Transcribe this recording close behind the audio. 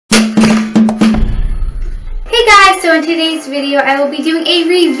so in today's video I will be doing a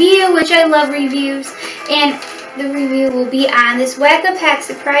review, which I love reviews, and the review will be on this Whack-A-Pack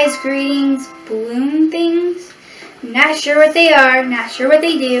surprise greetings balloon things. Not sure what they are, not sure what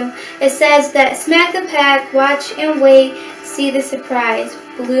they do. It says that smack the pack, watch and wait, see the surprise.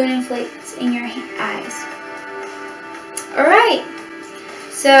 Balloon inflates in your eyes. Alright,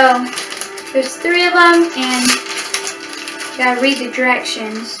 so there's 3 of them and you gotta read the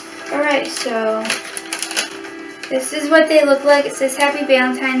directions. Alright, so this is what they look like. It says Happy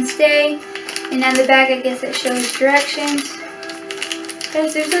Valentine's Day, and on the back I guess it shows directions.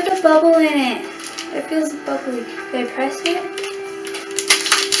 Guys, there's like a bubble in it. It feels bubbly. Did I press it?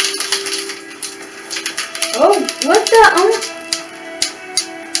 Oh, what the? Oh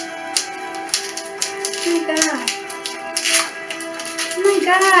my gosh. Oh my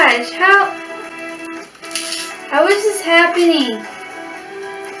gosh. How is this happening?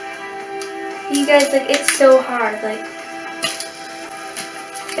 You guys, like, it's so hard. Like,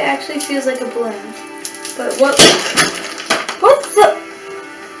 it actually feels like a balloon. But what the? What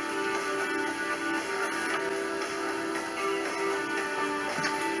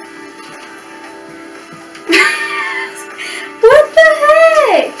the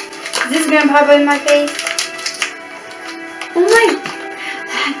heck? Is this gonna pop in my face? Oh my,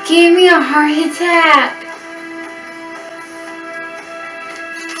 that gave me a heart attack.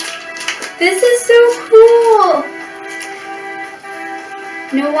 This is so cool.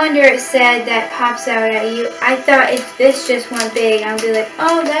 No wonder it said that pops out at you. I thought if this just went big, I'd be like,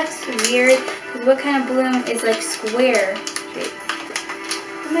 oh, that's weird. What kind of balloon is like square?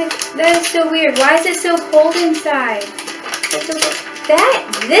 I'm like, that is so weird. Why is it so cold inside?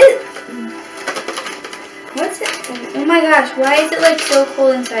 What's it? Oh my gosh, why is it like so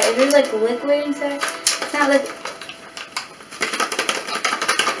cold inside? Is there like liquid inside? It's not like.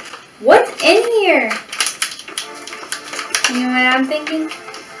 What's in here? You know what I'm thinking?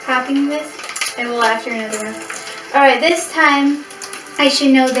 Popping this. I will after another one. Alright, this time I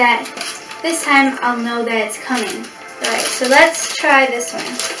should know that. This time I'll know that it's coming. Alright, so let's try this one.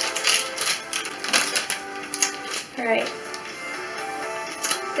 Alright.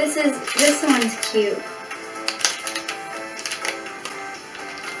 This one's cute.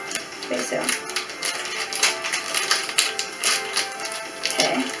 Okay, so.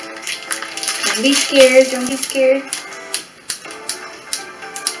 Okay. Don't be scared, don't be scared.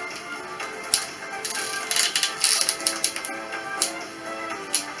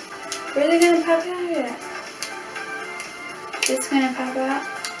 Where are they gonna pop out at? It's gonna pop out.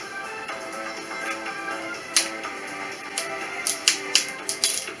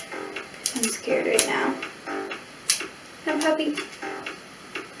 I'm scared right now. I'm popping.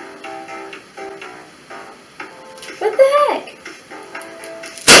 What the heck?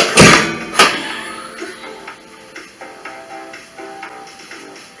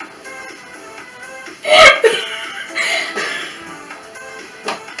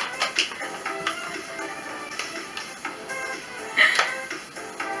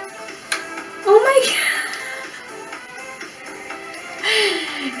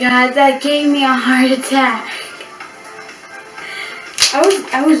 God, that gave me a heart attack.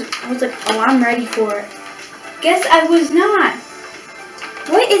 I was like, oh, I'm ready for it. Guess I was not.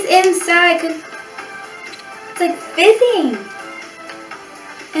 What is inside? 'Cause it's like fizzing,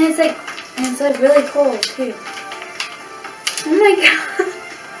 and it's like really cold too. Oh my god.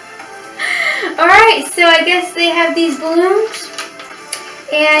 All right, so I guess they have these balloons,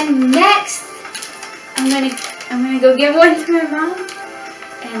 and next I'm gonna go give one to my mom.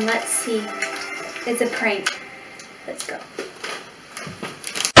 And let's see. It's a prank. Let's go.